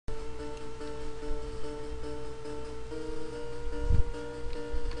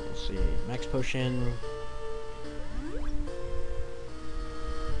Max potion.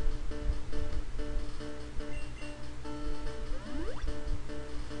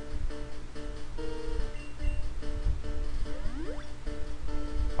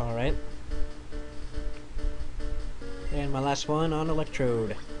 Alright. And my last one on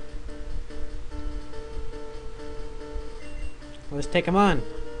Electrode. Let's take him on.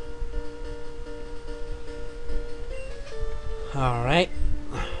 Alright.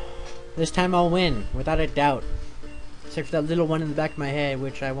 This time I'll win, without a doubt. Except for that little one in the back of my head,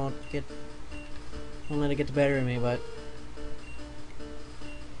 which I won't let it get the better of me, but...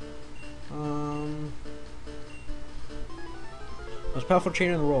 Most powerful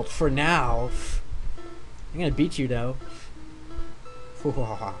trainer in the world. For now. I'm gonna beat you, though. Foo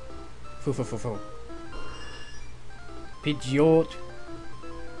ha ha. Foo foo foo foo. Pidgeot.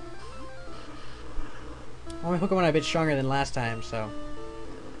 Well, my Pokemon are a bit stronger than last time, so...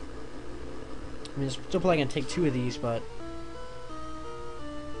 I mean, it's still probably gonna take 2 of these, but...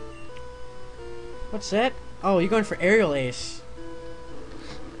 What's that? Oh, you're going for Aerial Ace.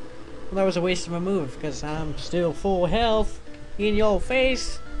 Well, that was a waste of a move, because I'm still full health. In your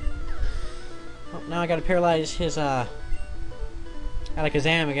face. Oh, now I gotta paralyze his, Alakazam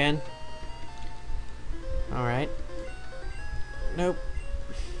again. Alright. Nope.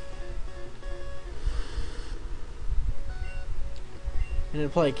 And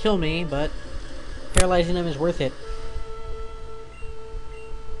it'll probably kill me, but paralyzing him is worth it.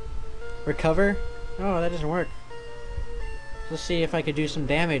 Recover? Oh, that doesn't work. Let's see if I could do some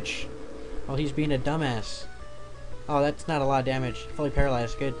damage while he's being a dumbass. Oh, that's not a lot of damage. Fully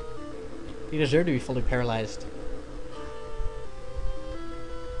paralyzed. Good. You deserve to be fully paralyzed.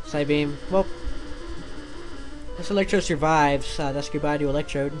 Psybeam. Well, this Electrode survives. That's goodbye to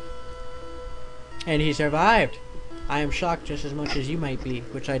Electrode. And he survived. I am shocked just as much as you might be,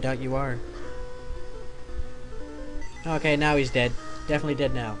 which I doubt you are. Okay, now he's dead. Definitely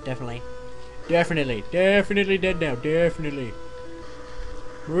dead now. Definitely. Definitely. Definitely dead now. Definitely.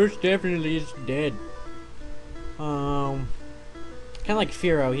 Most definitely is dead. Kind of like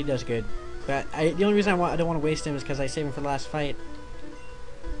Firo, he does good. But the only reason I don't want to waste him is because I save him for the last fight.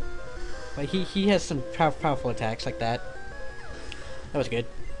 But he has some powerful attacks like that. That was good.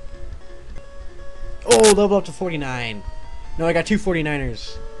 Oh, level up to 49. No, I got 2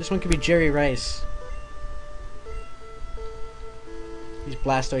 49ers. This one could be Jerry Rice. Use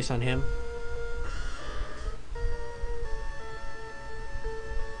Blastoise on him.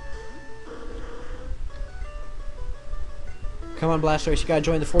 Come on, Blastoise, you gotta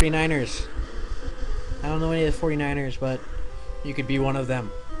join the 49ers. I don't know any of the 49ers, but you could be one of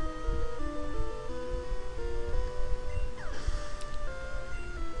them.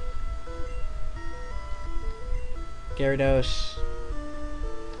 Gyarados.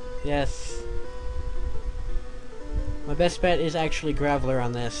 Yes. My best bet is actually Graveler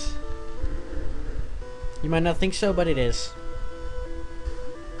on this. You might not think so, but it is.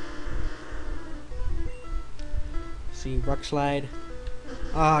 See, Rock Slide.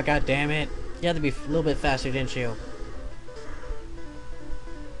 Oh, god damn it. You had to be a little bit faster, didn't you?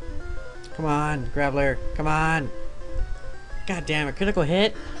 Come on, Graveler. Come on. God damn it. Critical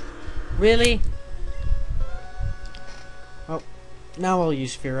hit? Really? Oh, now I'll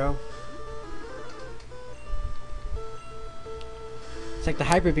use Firo. It's like the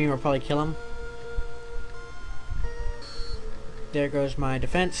Hyper Beam will probably kill him. There goes my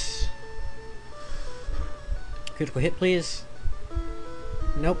defense. Critical hit, please.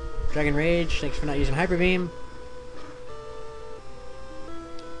 Nope. Dragon Rage. Thanks for not using Hyper Beam.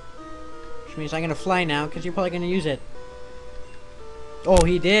 Which means I'm gonna fly now, because you're probably gonna use it. Oh,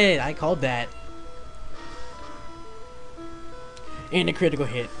 he did! I called that. And a critical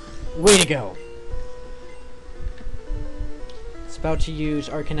hit. Way to go! It's about to use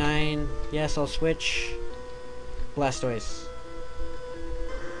Arcanine. Yes, I'll switch. Blastoise.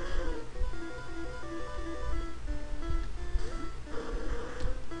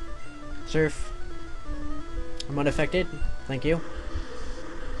 Surf. I'm unaffected. Thank you.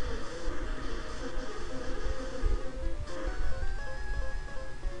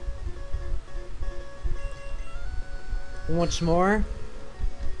 Once more.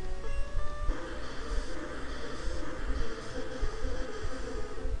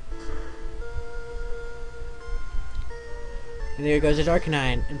 And there goes his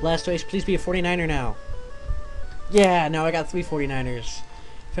Arcanine. And Blastoise, please be a 49er now. Yeah, now I got 3 49ers.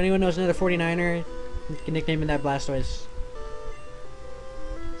 If anyone knows another 49er, you can nickname him that Blastoise.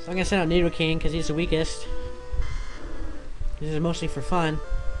 So I'm gonna send out Nidoking because he's the weakest. This is mostly for fun.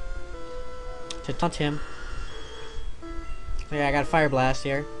 To taunt him. So yeah, I got Fire Blast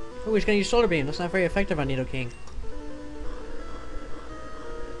here. Oh, he's gonna use Solar Beam. That's not very effective on Nidoking.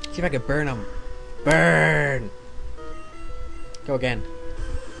 See if I could burn him. Burn! Go again.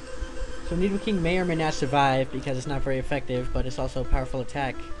 So Nidoking may or may not survive because it's not very effective, but it's also a powerful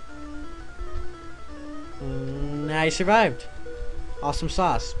attack. Nah, he survived. Awesome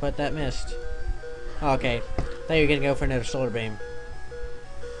sauce, but that missed. Oh, okay. Thought you were gonna go for another Solar Beam.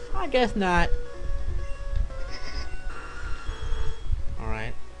 I guess not.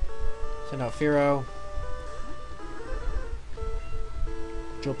 Alright. Send out Fearow.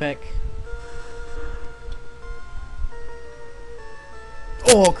 Jolpeck.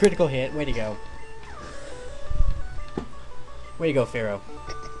 Oh, critical hit. Way to go. Way to go, Fearow.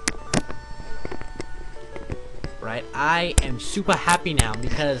 Right, I am super happy now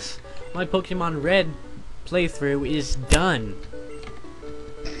because my Pokemon Red playthrough is done.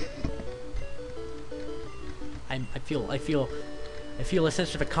 I feel a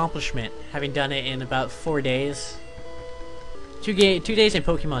sense of accomplishment having done it in about 4 days. 2 days in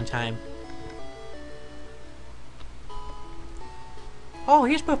Pokemon time. Oh,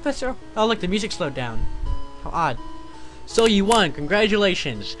 here's Professor. Oh, look, the music slowed down. How odd. So you won.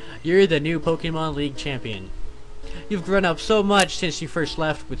 Congratulations. You're the new Pokemon League champion. You've grown up so much since you first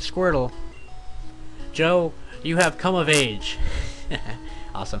left with Squirtle. Joe, you have come of age.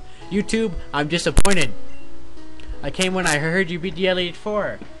 Awesome. YouTube, I'm disappointed. I came when I heard you beat the Elite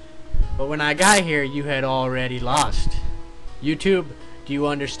Four. But when I got here, you had already lost. YouTube, do you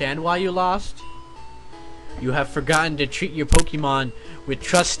understand why you lost? You have forgotten to treat your Pokemon with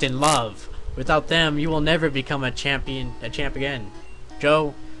trust and love. Without them, you will never become a champ again.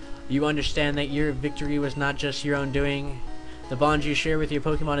 Joe, you understand that your victory was not just your own doing. The bond you share with your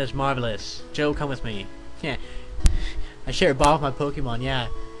Pokemon is marvelous. Joe, come with me. Yeah, I share a bond with my Pokemon, yeah.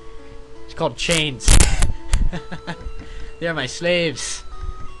 It's called chains. They are my slaves.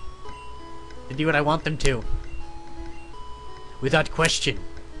 They do what I want them to. Without question.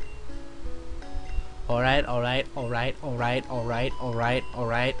 Alright. We're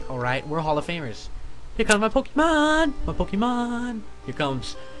Hall of Famers. Here comes my Pokemon! My Pokemon! Here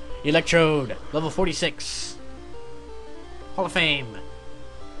comes Electrode, level 46. Hall of Fame.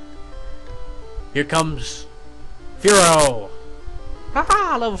 Here comes Fearow.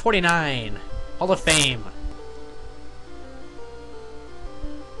 Haha, level 49. Hall of Fame.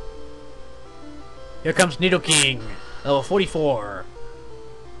 Here comes Nidoking, level 44.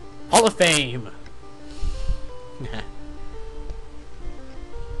 Hall of Fame.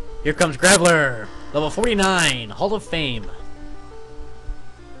 Here comes Graveler, level 49. Hall of Fame.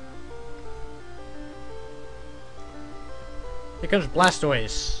 Here comes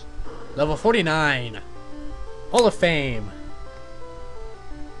Blastoise, level 49. Hall of Fame.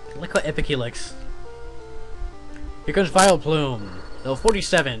 Look how epic he looks. Here comes Vileplume, level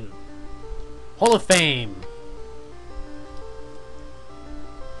 47. Hall of Fame.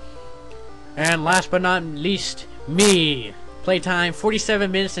 And last but not least, me. Playtime 47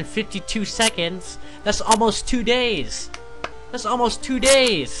 minutes and 52 seconds. That's almost 2 days. That's almost 2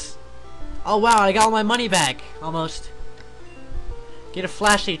 days. Oh wow, I got all my money back. Almost. Get a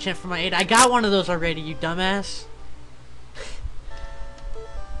flash HM for my 8. I got one of those already, you dumbass.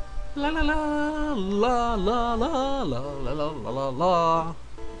 La la la la la la la la la la.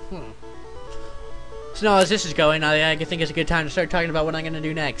 So now as this is going, I think it's a good time to start talking about what I'm gonna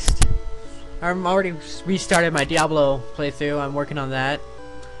do next. I'm already restarted my Diablo playthrough. I'm working on that.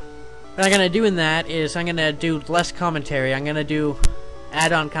 What I'm gonna do in that is I'm gonna do less commentary. I'm gonna do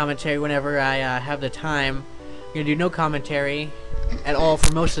add-on commentary whenever I have the time. I'm gonna do no commentary at all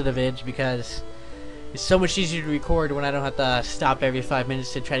for most of the vids because it's so much easier to record when I don't have to stop every 5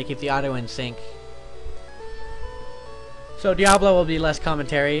 minutes to try to keep the audio in sync. So Diablo will be less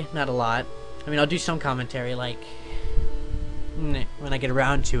commentary, not a lot. I mean, I'll do some commentary like when I get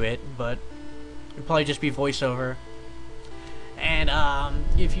around to it, but it'll probably just be voiceover. And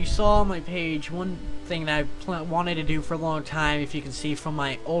if you saw my page, one thing that I wanted to do for a long time, if you can see from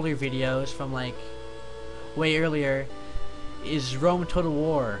my older videos from like way earlier, is Rome Total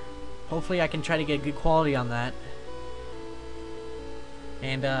War. Hopefully I can try to get good quality on that.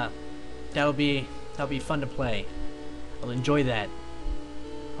 And that'll be fun to play. I'll enjoy that.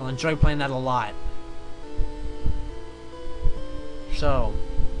 I'll enjoy playing that a lot. So,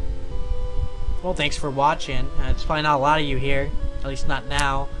 well, thanks for watching. It's probably not a lot of you here, at least not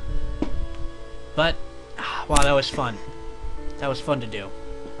now. But wow, that was fun. That was fun to do.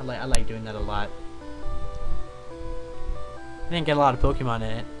 I like doing that a lot. I didn't get a lot of Pokemon in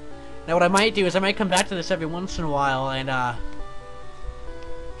it. Now what I might do is I might come back to this every once in a while and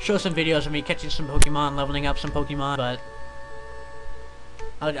show some videos of me catching some Pokemon, leveling up some Pokemon, but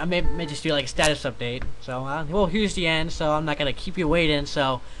I may just do like a status update. So, well, here's the end. So I'm not gonna keep you waiting.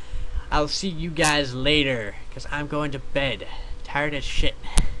 So I'll see you guys later, cause I'm going to bed, tired as shit.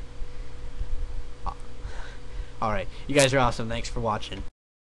 All right, you guys are awesome. Thanks for watching.